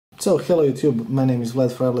So hello YouTube, my name is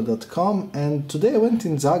Hrelić, and today I went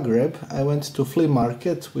in Zagreb. I went to flea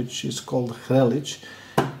market, which is called Hrelić,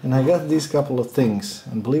 and I got these couple of things,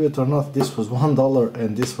 and believe it or not, this was $1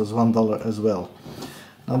 and this was $1 as well.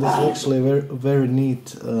 Now this is actually a very neat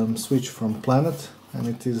switch from Planet, and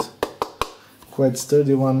it is quite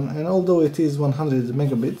sturdy one, and although it is 100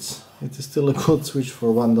 megabits, it is still a good switch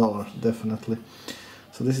for $1, definitely.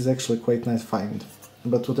 So this is actually quite nice find.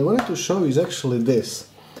 But what I wanted to show is actually this.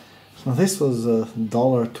 Now this was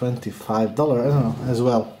 $1.25, I don't know, as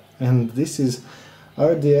well. And this is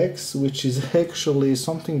RDX, which is actually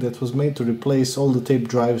something that was made to replace all the tape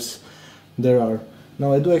drives there are.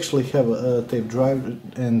 Now I do actually have a tape drive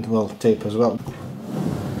and, well, tape as well.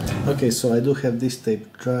 Okay, so I do have this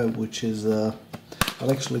tape drive, which is, well,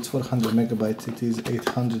 actually it's 400 megabytes, it is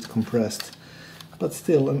 800 compressed. But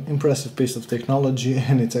still an impressive piece of technology,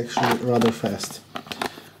 and it's actually rather fast.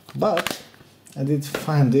 But I did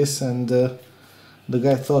find this, and the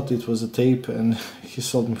guy thought it was a tape, and he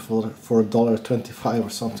sold me for $1.25 or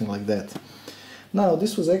something like that. Now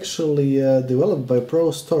this was actually developed by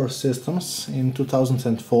ProStor Systems in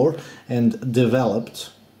 2004 and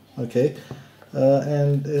developed, okay,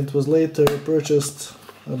 and it was later purchased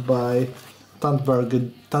by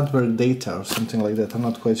Tandberg Data or something like that, I'm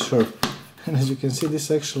not quite sure. And as you can see, this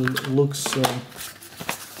actually looks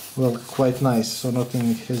well, quite nice, so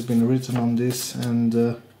nothing has been written on this, and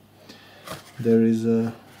there is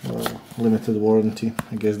a, well, limited warranty.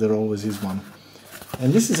 I guess there always is one.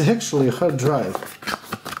 And this is actually a hard drive.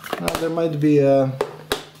 Now there might be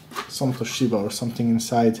some Toshiba or something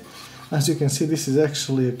inside. As you can see, this is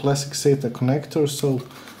actually a classic SATA connector, so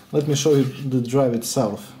let me show you the drive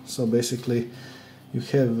itself. So basically you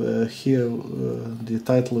have here the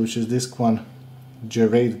title, which is disk 1,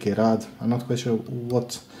 Gerard. I'm not quite sure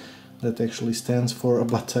what that actually stands for,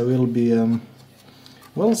 but I will be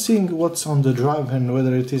well, seeing what's on the drive and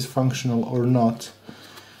whether it is functional or not.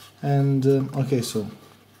 And okay, so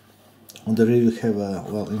on the rear you have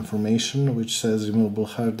well, information which says removable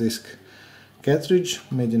hard disk cartridge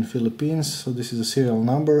made in Philippines. So this is a serial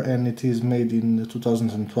number, and it is made in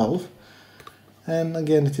 2012. And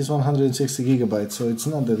again, it is 160 gigabytes, so it's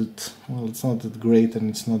not that, well, it's not that great and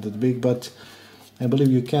it's not that big, but I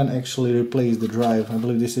believe you can actually replace the drive. I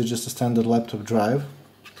believe this is just a standard laptop drive.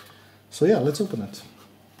 So yeah, let's open it.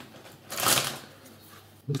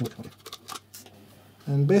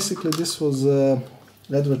 And basically this was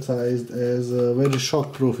advertised as a very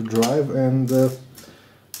shock-proof drive, and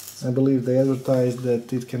I believe they advertised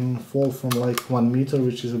that it can fall from like 1 meter,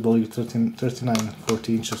 which is I believe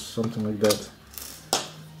 40 inches, something like that.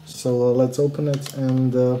 So let's open it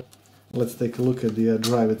and let's take a look at the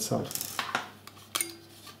drive itself.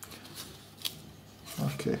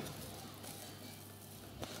 Okay.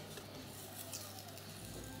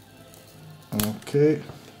 Okay.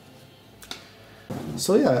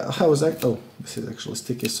 So yeah, I was oh, this is actually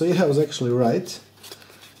sticky. So yeah, I was actually right.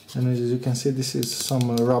 And as you can see, this is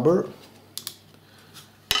some rubber.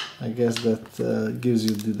 I guess that gives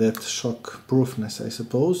you that shock proofness, I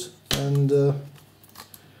suppose. And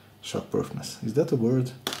shock proofness, is that a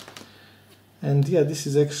word? And yeah, this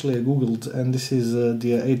is actually Googled, and this is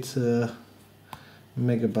the 8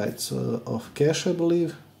 megabytes of cache, I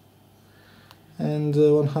believe, and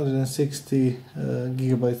 160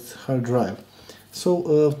 gigabyte hard drive.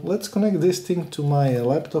 So let's connect this thing to my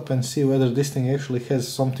laptop and see whether this thing actually has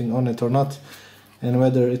something on it or not, and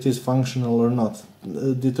whether it is functional or not.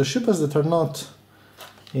 The Toshibas that are not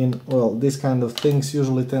in, well, these kind of things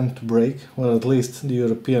usually tend to break, well, at least the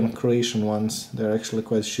European Croatian ones, they're actually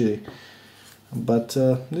quite shitty. But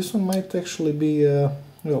this one might actually be,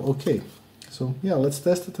 well, okay. So yeah, let's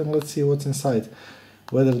test it and let's see what's inside.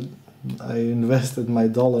 Whether I invested my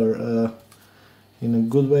dollar in a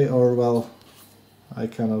good way, or, well, I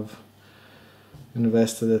kind of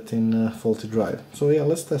invested it in a faulty drive. So yeah,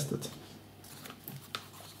 let's test it.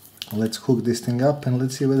 Let's hook this thing up and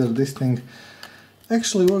let's see whether this thing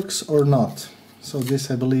actually works or not. So this,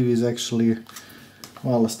 I believe, is actually,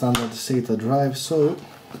 well, a standard SATA drive, so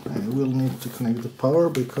I will need to connect the power,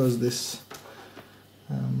 because this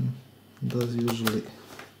does usually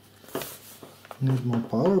need more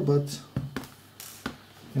power, but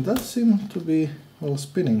it does seem to be, well,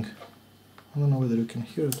 spinning. I don't know whether you can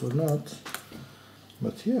hear it or not,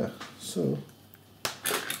 but yeah, so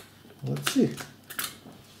let's see.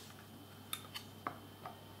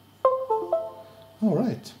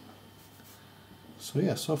 Alright, so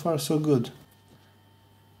yeah, so far so good.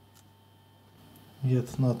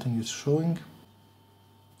 Yet nothing is showing.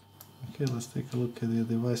 Okay, let's take a look at the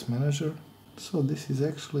device manager. So this is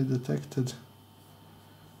actually detected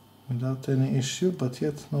without any issue, but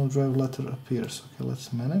yet no drive letter appears. Okay,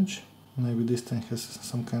 let's manage. Maybe this thing has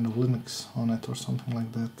some kind of Linux on it or something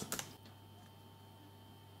like that.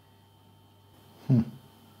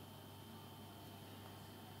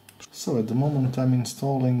 So at the moment I'm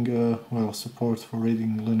installing well, support for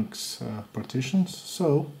reading Linux partitions,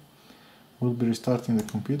 so we'll be restarting the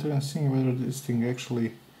computer and seeing whether this thing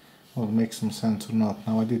actually will make some sense or not.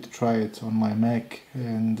 Now I did try it on my Mac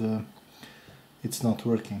and it's not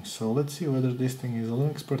working, so let's see whether this thing is a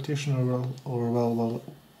Linux partition or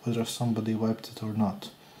whether somebody wiped it or not.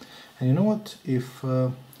 And you know what, if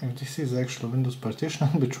this is actually a Windows partition,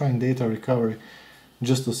 I'll be trying data recovery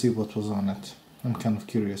just to see what was on it. I'm kind of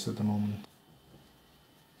curious at the moment.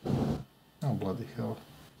 Oh bloody hell.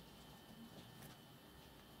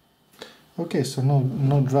 Okay, so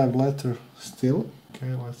no drive letter still.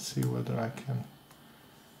 Okay, let's see whether I can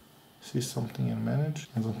see something in manage.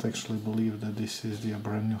 I don't actually believe that this is the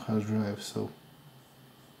brand new hard drive, so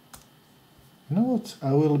you know what?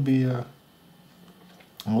 I will be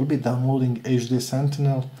downloading HD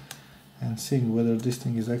Sentinel and seeing whether this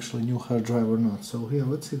thing is actually new hard drive or not. So yeah,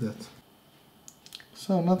 let's see that.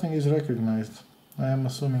 So nothing is recognized. I am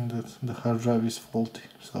assuming that the hard drive is faulty,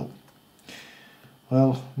 so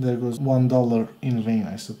well, there goes $1 in vain,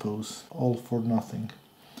 I suppose. All for nothing.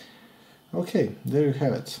 Okay, there you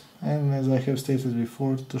have it. And as I have stated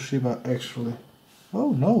before, Toshiba actually...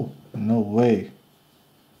 Oh no! No way!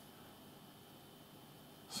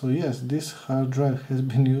 So yes, this hard drive has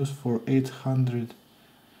been used for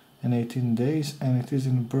 818 days and it is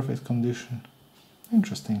in perfect condition.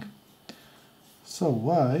 Interesting. So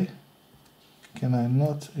why can I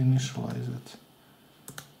not initialize it?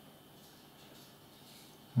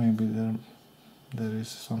 Maybe there is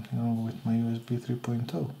something wrong with my USB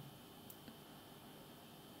 3.0.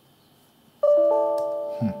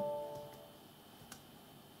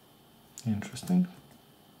 Interesting.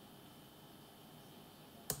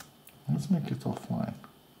 Let's make it offline.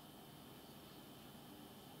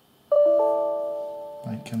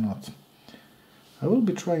 I cannot. I will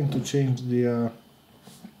be trying to change the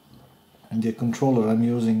controller I'm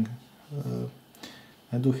using.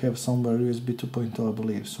 I do have somewhere USB 2.0, I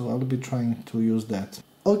believe, so I'll be trying to use that.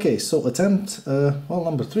 Okay, so attempt, well,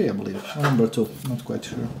 number 3, I believe, or number 2, not quite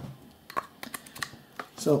sure.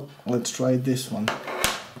 So let's try this one.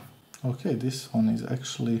 Okay, this one is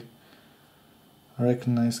actually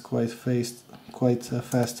recognized quite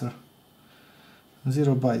faster.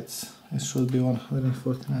 0 bytes. It should be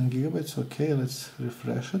 149 gigabytes. Okay, let's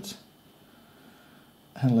refresh it.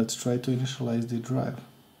 And let's try to initialize the drive.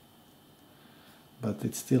 But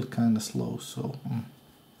it's still kind of slow, so...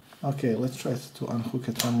 Okay, let's try to unhook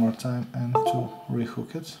it one more time and to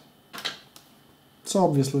rehook it. So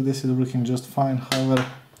obviously this is working just fine, however,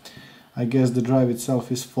 I guess the drive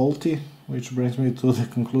itself is faulty, which brings me to the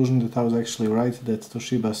conclusion that I was actually right, that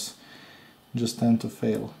Toshibas just tend to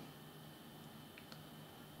fail.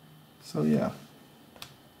 So yeah.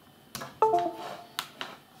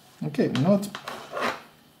 Okay, you know what?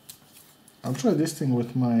 I'll try this thing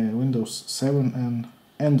with my Windows 7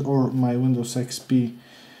 and or my Windows XP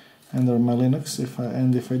and or my Linux. If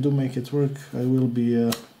I do make it work, I will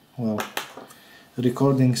be well,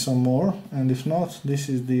 recording some more. And if not, this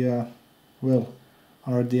is the well,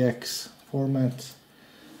 RDX format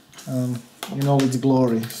in all its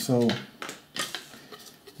glory. So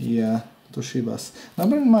yeah, Toshibas. Now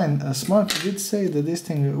bear in mind, Smart did say that this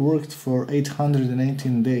thing worked for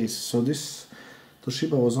 818 days. So this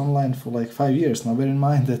Toshiba was online for like 5 years. Now bear in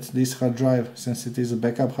mind that this hard drive, since it is a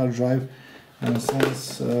backup hard drive, and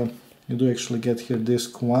since you do actually get here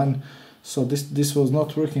disk 1, so this was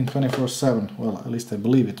not working 24/7. Well, at least I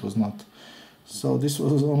believe it was not. So this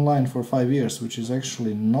was online for 5 years, which is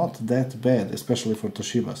actually not that bad, especially for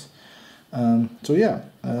Toshibas. So yeah,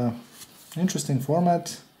 interesting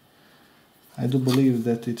format. I do believe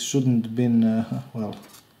that it shouldn't been well,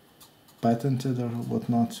 patented or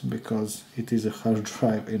whatnot, because it is a hard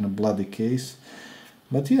drive in a bloody case.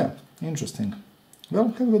 But yeah, interesting. Well,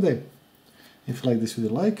 have a good day. If you like this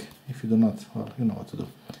video, like. If you do not, well, you know what to do.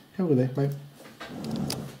 Have a good day. Bye.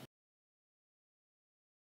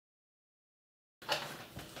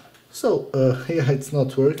 So, yeah, it's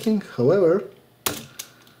not working. However,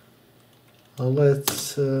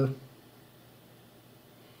 let's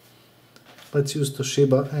use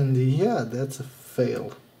Toshiba, and yeah, that's a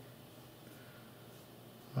fail.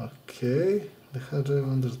 Okay, the hard drive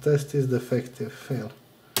under test is defective. Fail.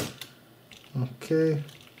 Okay.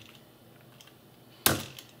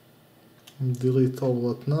 Delete all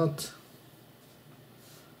whatnot.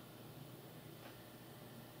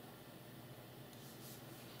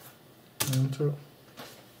 Enter.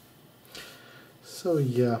 So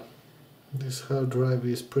yeah, this hard drive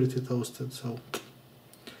is pretty toasted, so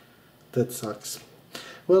that sucks.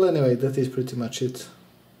 Well, anyway, that is pretty much it.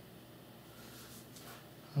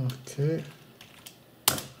 Okay,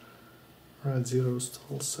 right, zeros to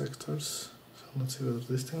all sectors. So let's see whether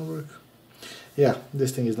this thing will work. Yeah,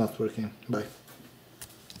 this thing is not working. Bye.